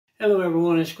Hello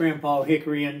everyone, it's Grandpa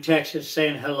Hickory in Texas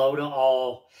saying hello to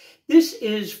all. This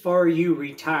is for you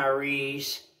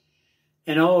retirees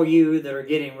and all you that are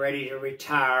getting ready to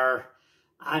retire.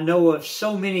 I know of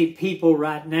so many people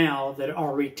right now that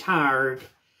are retired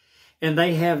and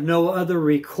they have no other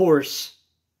recourse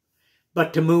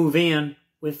but to move in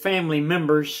with family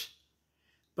members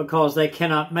because they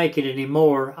cannot make it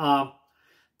anymore.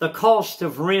 The cost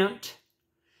of rent,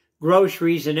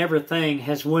 groceries and everything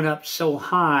has went up so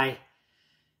high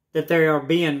that they are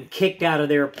being kicked out of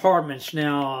their apartments.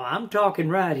 Now, I'm talking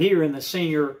right here in the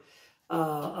senior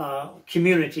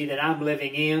community that I'm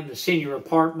living in, the senior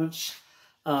apartments.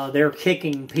 They're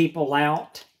kicking people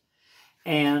out.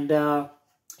 And,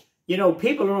 you know,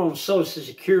 people are on Social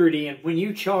Security, and when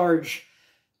you charge,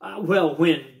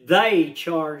 when they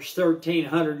charge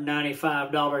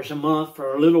 $1,395 a month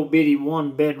for a little bitty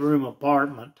one-bedroom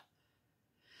apartment,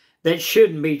 that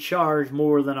shouldn't be charged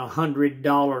more than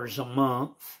 $100 a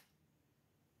month.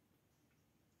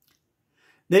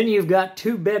 Then you've got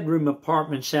two-bedroom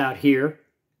apartments out here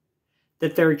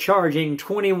that they're charging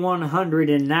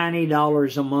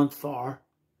 $2,190 a month for.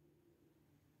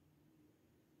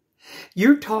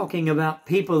 You're talking about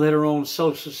people that are on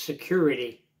Social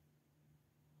Security.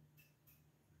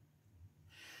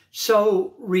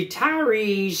 So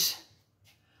retirees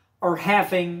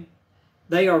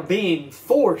they are being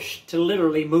forced to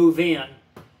literally move in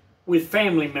with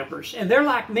family members. And they're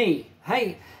like me.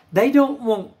 Hey, they don't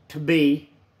want to be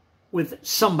with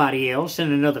somebody else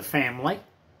in another family.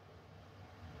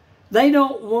 They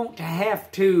don't want to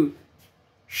have to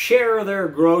share their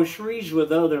groceries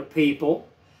with other people,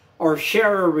 or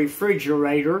share a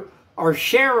refrigerator, or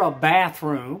share a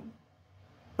bathroom.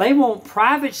 They want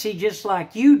privacy just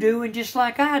like you do and just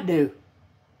like I do.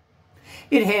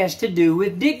 It has to do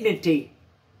with dignity.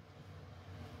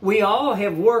 We all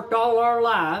have worked all our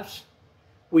lives.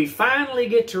 We finally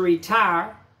get to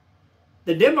retire.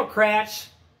 The Democrats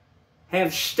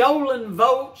have stolen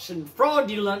votes and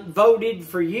fraudulent voted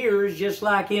for years, just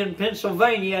like in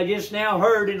Pennsylvania. I just now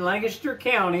heard in Lancaster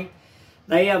County,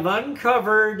 they have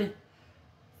uncovered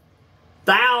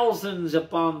thousands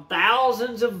upon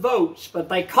thousands of votes, but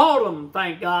they caught them,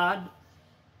 thank God,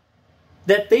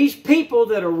 that these people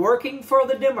that are working for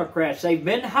the Democrats, they've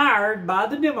been hired by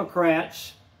the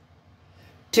Democrats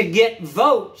to get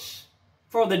votes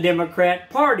for the Democrat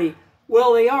Party.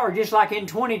 Well, they are. Just like in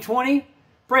 2020,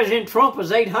 President Trump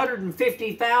was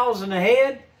 850,000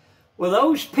 ahead. Well,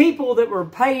 those people that were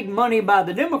paid money by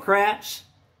the Democrats,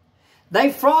 they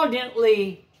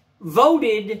fraudulently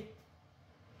voted,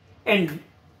 and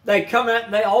they come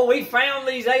out and we found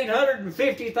these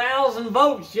 850,000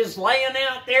 votes just laying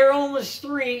out there on the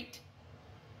street.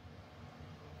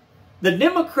 The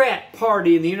Democrat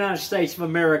Party in the United States of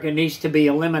America needs to be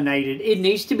eliminated. It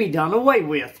needs to be done away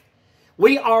with.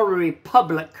 We are a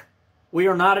republic. We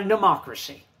are not a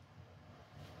democracy.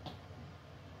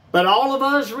 But all of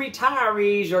us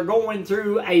retirees are going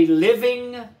through a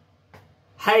living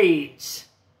haze.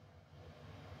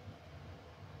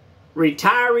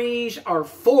 Retirees are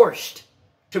forced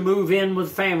to move in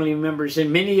with family members,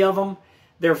 and many of them,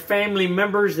 they're family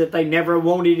members that they never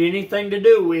wanted anything to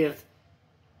do with.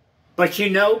 But you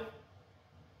know,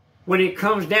 when it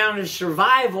comes down to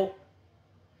survival,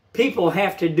 people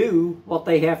have to do what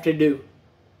they have to do.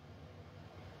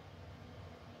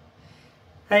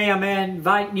 Hey, I'm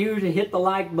inviting you to hit the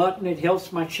like button. It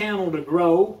helps my channel to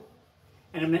grow.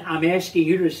 And I'm asking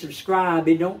you to subscribe.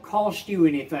 It don't cost you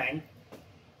anything.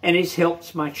 And it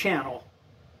helps my channel.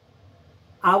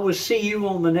 I will see you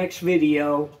on the next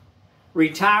video.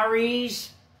 Retirees,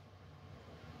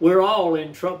 we're all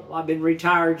in trouble. I've been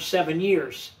retired 7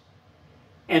 years.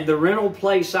 And the rental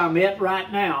place I'm at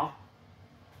right now,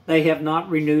 they have not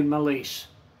renewed my lease.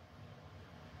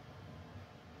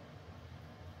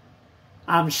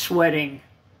 I'm sweating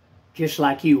just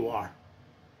like you are.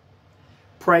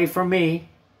 Pray for me.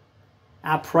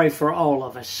 I pray for all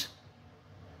of us.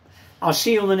 I'll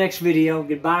see you on the next video.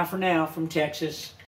 Goodbye for now from Texas.